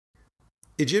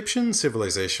Egyptian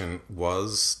civilization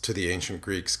was, to the ancient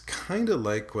Greeks, kind of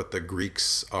like what the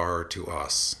Greeks are to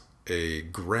us. A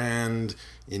grand,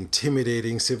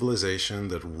 intimidating civilization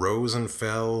that rose and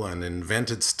fell and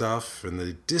invented stuff in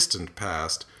the distant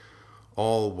past,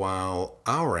 all while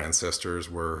our ancestors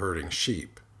were herding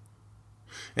sheep.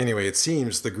 Anyway, it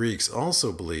seems the Greeks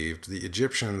also believed the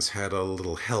Egyptians had a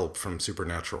little help from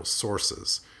supernatural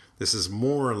sources. This is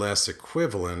more or less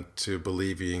equivalent to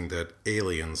believing that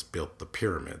aliens built the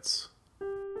pyramids.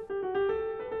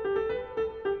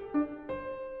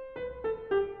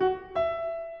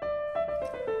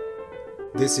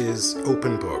 This is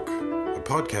Open Book, a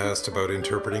podcast about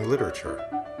interpreting literature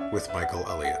with Michael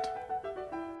Elliott.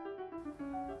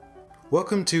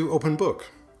 Welcome to Open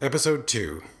Book, Episode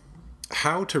 2,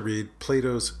 How to Read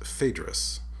Plato's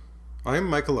Phaedrus. I'm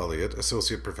Michael Elliott,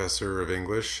 Associate Professor of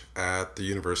English at the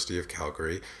University of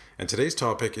Calgary, and today's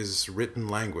topic is written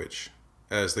language,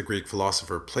 as the Greek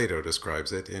philosopher Plato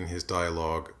describes it in his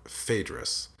dialogue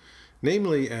Phaedrus,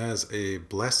 namely as a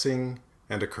blessing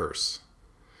and a curse.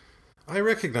 I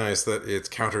recognize that it's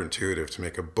counterintuitive to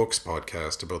make a books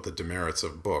podcast about the demerits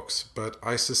of books, but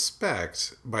I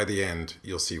suspect by the end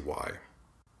you'll see why.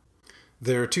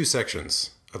 There are two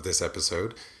sections of this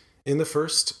episode. In the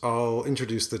first, I'll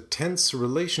introduce the tense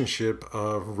relationship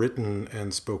of written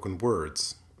and spoken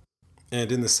words.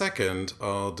 And in the second,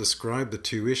 I'll describe the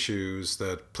two issues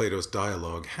that Plato's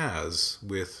dialogue has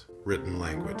with written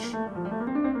language.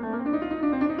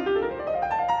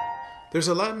 There's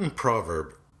a Latin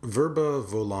proverb, Verba,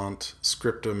 volant,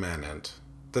 scripta, manent,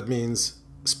 that means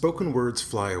spoken words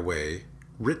fly away,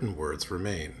 written words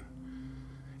remain.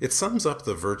 It sums up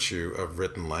the virtue of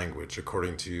written language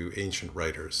according to ancient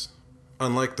writers.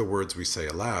 Unlike the words we say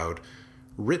aloud,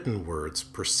 written words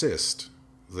persist.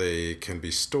 They can be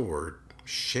stored,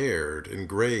 shared,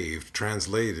 engraved,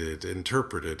 translated,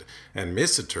 interpreted, and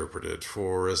misinterpreted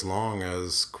for as long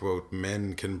as, quote,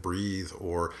 men can breathe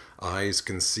or eyes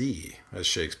can see, as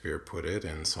Shakespeare put it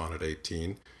in Sonnet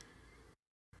 18.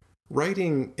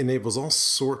 Writing enables all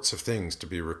sorts of things to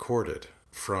be recorded,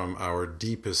 from our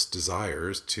deepest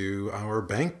desires to our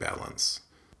bank balance.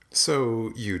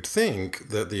 So you'd think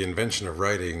that the invention of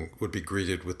writing would be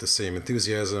greeted with the same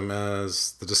enthusiasm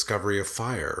as the discovery of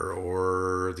fire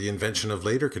or the invention of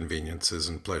later conveniences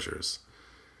and pleasures.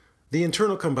 The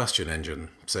internal combustion engine,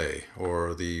 say,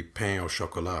 or the pain au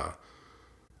chocolat.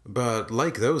 But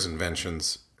like those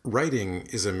inventions, writing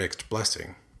is a mixed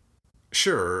blessing.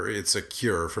 Sure, it's a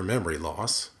cure for memory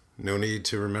loss. No need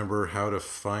to remember how to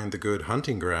find the good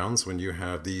hunting grounds when you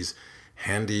have these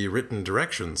handy written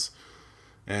directions.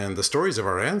 And the stories of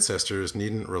our ancestors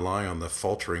needn't rely on the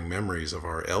faltering memories of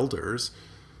our elders.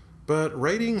 But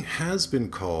writing has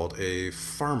been called a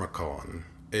pharmakon,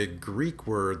 a Greek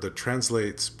word that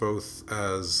translates both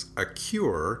as a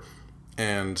cure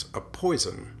and a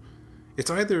poison. It's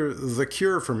either the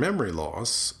cure for memory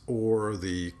loss or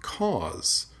the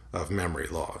cause of memory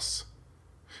loss.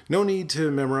 No need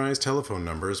to memorize telephone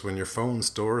numbers when your phone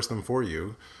stores them for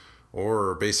you,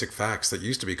 or basic facts that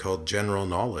used to be called general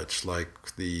knowledge,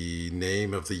 like the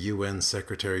name of the UN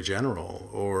Secretary General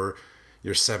or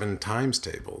your 7 times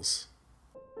tables.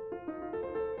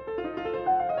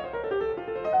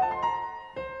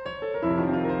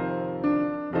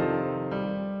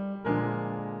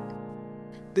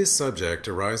 This subject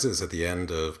arises at the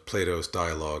end of Plato's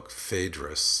dialogue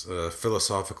Phaedrus, a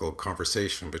philosophical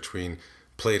conversation between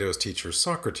Plato's teacher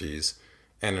Socrates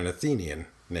and an Athenian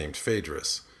named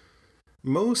Phaedrus.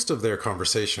 Most of their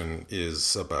conversation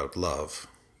is about love,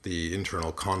 the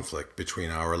internal conflict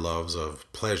between our loves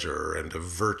of pleasure and of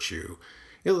virtue,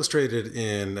 illustrated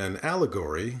in an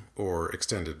allegory, or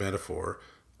extended metaphor,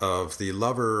 of the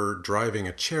lover driving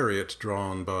a chariot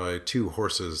drawn by 2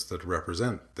 horses that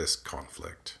represent this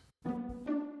conflict.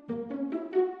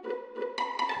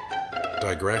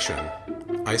 Digression.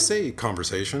 I say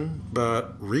conversation,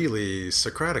 but really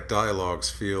Socratic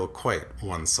dialogues feel quite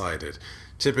one-sided.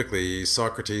 Typically,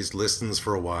 Socrates listens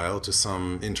for a while to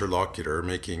some interlocutor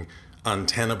making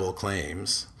untenable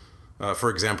claims. For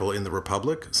example, in the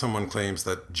Republic, someone claims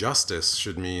that justice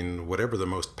should mean whatever the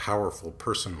most powerful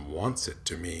person wants it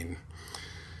to mean.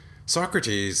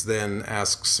 Socrates then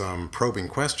asks some probing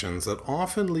questions that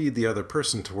often lead the other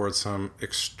person towards some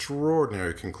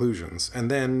extraordinary conclusions,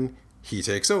 and then he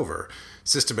takes over,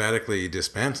 systematically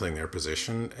dismantling their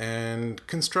position and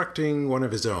constructing one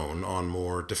of his own on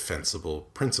more defensible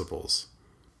principles.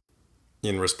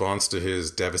 In response to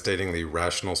his devastatingly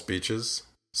rational speeches,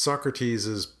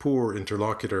 Socrates' poor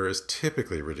interlocutor is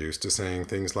typically reduced to saying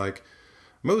things like,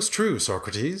 "Most true,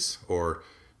 Socrates," or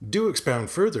 "Do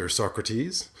expound further,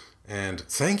 Socrates," and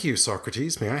 "Thank you,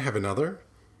 Socrates, may I have another?"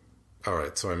 All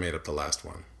right, so I made up the last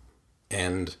one.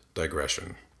 End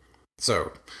digression.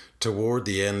 So, toward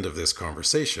the end of this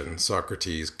conversation,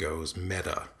 Socrates goes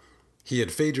meta. He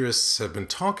and Phaedrus have been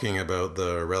talking about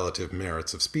the relative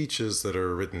merits of speeches that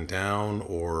are written down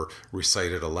or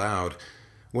recited aloud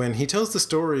when he tells the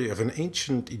story of an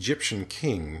ancient Egyptian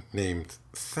king named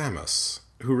Thamus,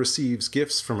 who receives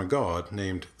gifts from a god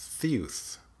named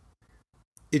Theuth.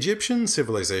 Egyptian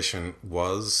civilization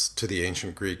was, to the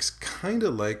ancient Greeks, kind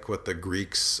of like what the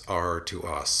Greeks are to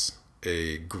us.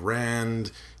 A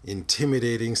grand,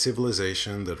 intimidating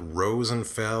civilization that rose and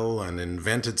fell and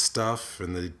invented stuff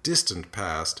in the distant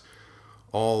past,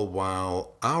 all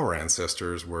while our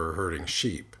ancestors were herding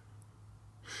sheep.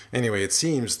 Anyway, it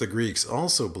seems the Greeks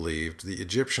also believed the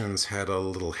Egyptians had a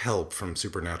little help from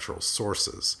supernatural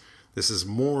sources. This is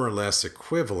more or less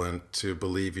equivalent to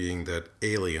believing that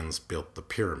aliens built the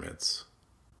pyramids.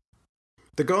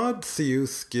 The god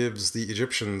Theuth gives the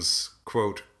Egyptians,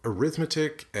 quote,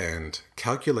 arithmetic and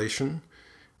calculation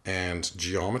and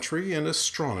geometry and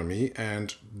astronomy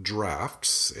and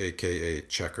drafts, aka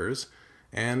checkers,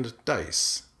 and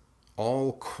dice.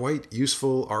 All quite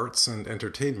useful arts and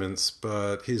entertainments,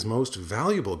 but his most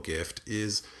valuable gift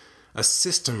is a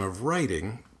system of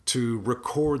writing to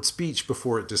record speech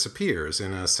before it disappears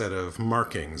in a set of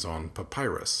markings on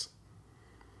papyrus.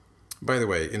 By the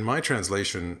way, in my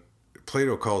translation,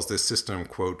 Plato calls this system,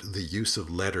 quote, the use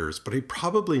of letters, but he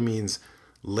probably means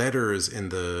letters in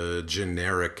the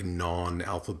generic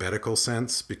non-alphabetical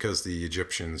sense because the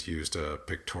Egyptians used a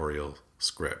pictorial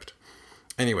script.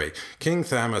 Anyway, King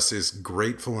Thamus is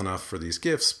grateful enough for these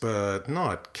gifts, but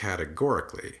not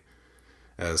categorically.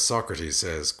 As Socrates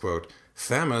says, quote,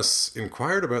 Thamus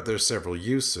inquired about their several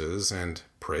uses and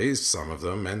praised some of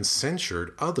them and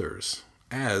censured others,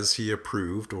 as he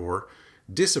approved or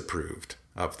disapproved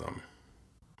of them.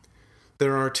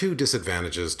 There are two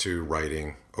disadvantages to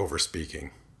writing over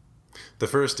speaking. The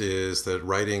first is that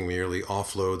writing merely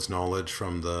offloads knowledge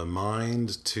from the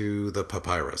mind to the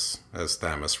papyrus, as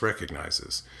Thamus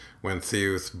recognizes, when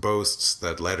Theuth boasts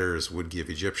that letters would give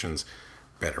Egyptians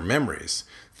better memories.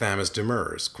 Thamus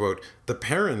demurs, quote, the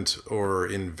parent or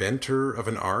inventor of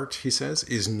an art, he says,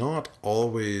 is not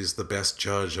always the best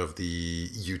judge of the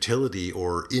utility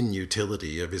or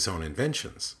inutility of his own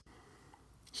inventions.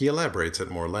 He elaborates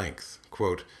at more length,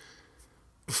 quote,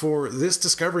 for this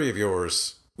discovery of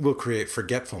yours will create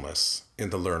forgetfulness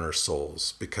in the learner's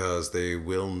souls because they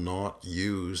will not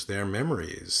use their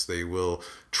memories. They will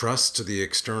trust to the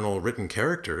external written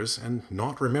characters and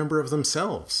not remember of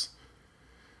themselves.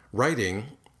 Writing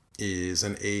is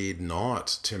an aid not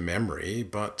to memory,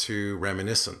 but to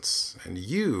reminiscence. And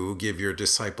you give your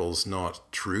disciples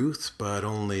not truth, but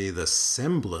only the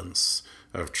semblance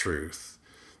of truth.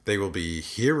 They will be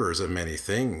hearers of many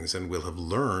things and will have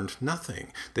learned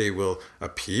nothing. They will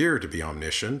appear to be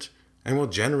omniscient and will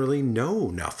generally know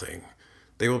nothing.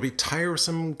 They will be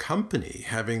tiresome company,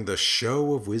 having the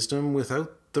show of wisdom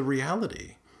without the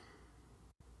reality.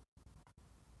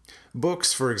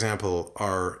 Books, for example,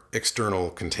 are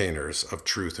external containers of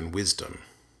truth and wisdom.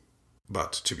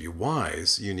 But to be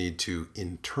wise, you need to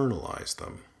internalize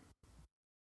them.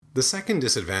 The second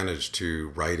disadvantage to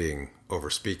writing over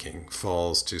speaking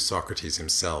falls to Socrates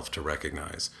himself to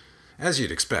recognize, as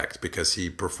you'd expect, because he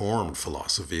performed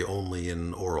philosophy only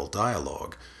in oral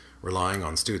dialogue, relying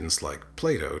on students like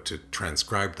Plato to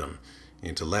transcribe them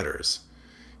into letters.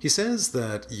 He says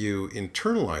that you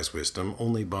internalize wisdom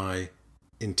only by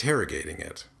interrogating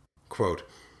it. Quote,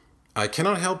 I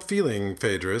cannot help feeling,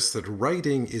 Phaedrus, that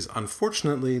writing is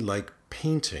unfortunately like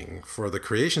painting, for the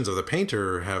creations of the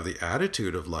painter have the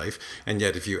attitude of life, and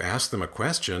yet if you ask them a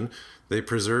question, they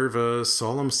preserve a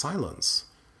solemn silence.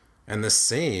 And the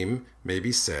same may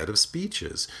be said of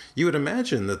speeches. You would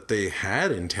imagine that they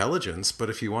had intelligence, but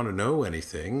if you want to know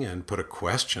anything and put a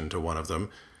question to one of them,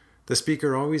 the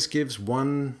speaker always gives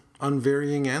one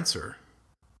unvarying answer.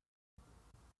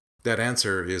 That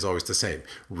answer is always the same.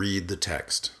 Read the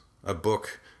text. A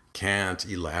book can't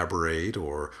elaborate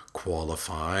or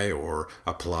qualify or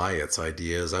apply its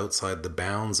ideas outside the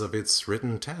bounds of its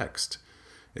written text.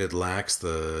 It lacks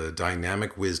the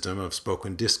dynamic wisdom of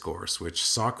spoken discourse, which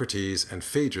Socrates and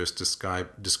Phaedrus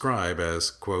describe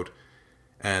as, quote,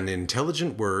 an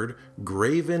intelligent word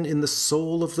graven in the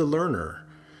soul of the learner,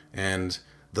 and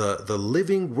the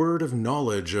living word of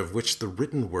knowledge of which the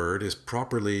written word is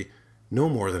properly no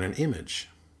more than an image.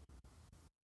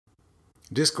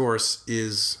 Discourse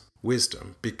is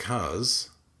wisdom because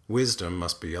wisdom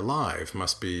must be alive,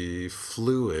 must be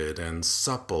fluid and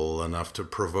supple enough to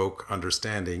provoke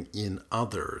understanding in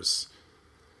others.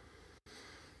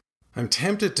 I'm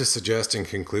tempted to suggest in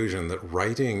conclusion that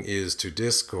writing is to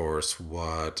discourse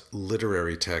what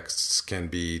literary texts can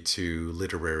be to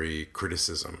literary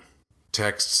criticism.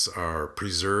 Texts are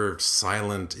preserved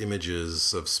silent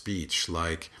images of speech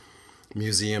like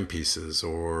museum pieces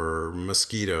or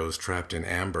mosquitoes trapped in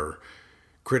amber.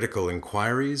 Critical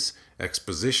inquiries,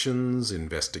 expositions,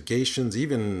 investigations,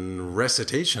 even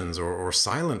recitations or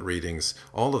silent readings,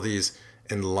 all of these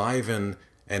enliven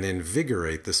and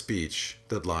invigorate the speech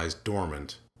that lies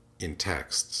dormant in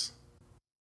texts.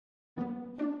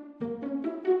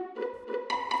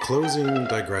 Closing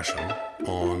digression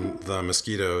on the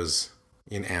mosquitoes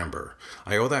in amber.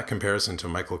 I owe that comparison to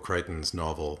Michael Crichton's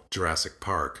novel Jurassic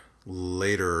Park,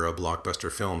 later a blockbuster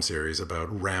film series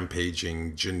about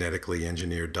rampaging genetically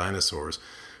engineered dinosaurs,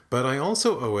 but I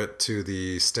also owe it to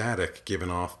the static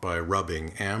given off by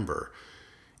rubbing amber.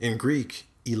 In Greek,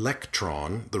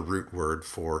 electron, the root word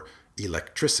for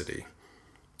electricity.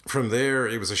 From there,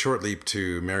 it was a short leap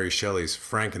to Mary Shelley's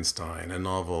Frankenstein, a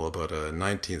novel about a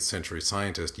 19th century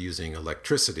scientist using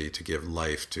electricity to give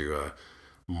life to a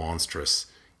monstrous,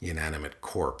 inanimate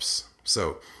corpse.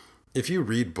 So, if you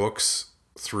read books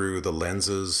through the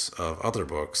lenses of other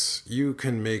books, you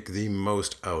can make the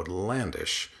most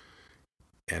outlandish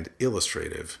and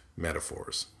illustrative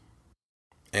metaphors.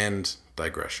 End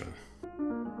digression.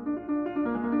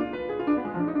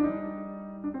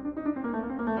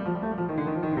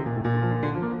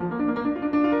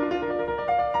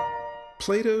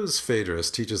 Plato's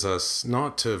Phaedrus teaches us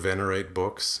not to venerate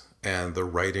books and the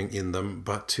writing in them,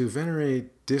 but to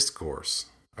venerate discourse,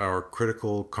 our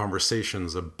critical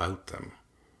conversations about them.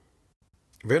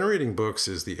 Venerating books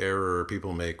is the error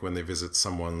people make when they visit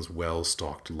someone's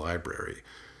well-stocked library.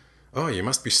 "Oh, you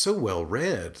must be so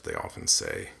well-read," they often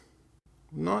say.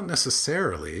 "Not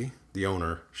necessarily," the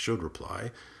owner should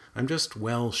reply. "I'm just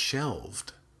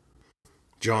well-shelved."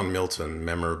 John Milton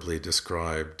memorably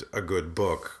described a good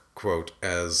book, quote,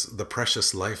 as the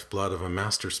precious lifeblood of a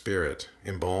master spirit,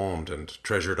 embalmed and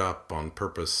treasured up on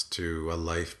purpose to a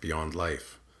life beyond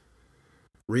life.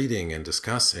 Reading and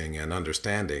discussing and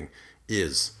understanding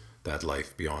is that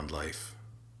life beyond life.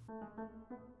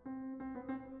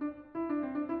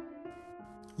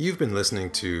 You've been listening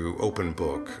to Open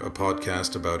Book, a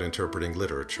podcast about interpreting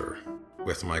literature,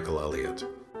 with Michael Elliott.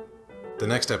 The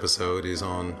next episode is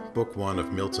on Book 1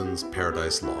 of Milton's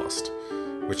Paradise Lost,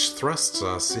 which thrusts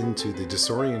us into the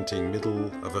disorienting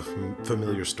middle of a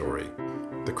familiar story,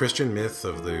 the Christian myth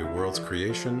of the world's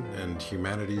creation and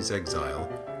humanity's exile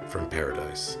from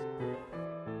paradise.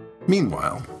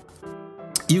 Meanwhile,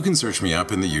 you can search me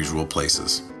up in the usual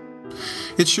places.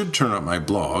 It should turn up my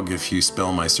blog if you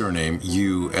spell my surname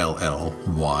Ullyot,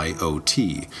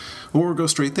 or go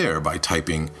straight there by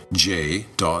typing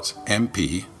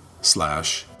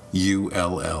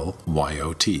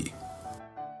j.mp/ULLYOT.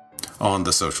 On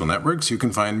the social networks, you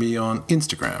can find me on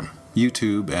Instagram,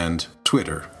 YouTube, and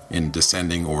Twitter in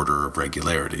descending order of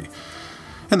regularity.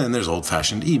 And then there's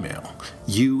old-fashioned email,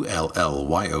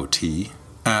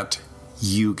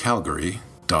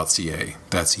 ulyot@ucalgary.ca.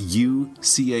 That's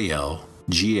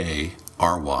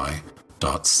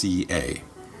UCALGARY.ca.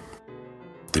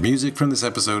 The music from this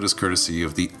episode is courtesy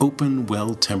of the Open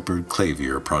Well-Tempered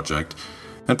Clavier Project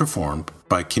and performed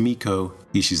by Kimiko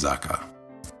Ishizaka.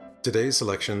 Today's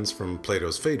selections from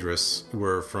Plato's Phaedrus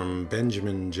were from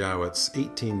Benjamin Jowett's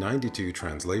 1892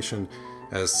 translation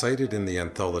as cited in the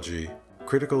anthology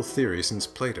Critical Theory Since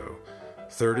Plato,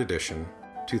 3rd edition,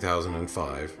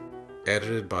 2005,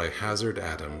 edited by Hazard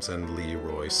Adams and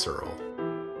Leroy Searle.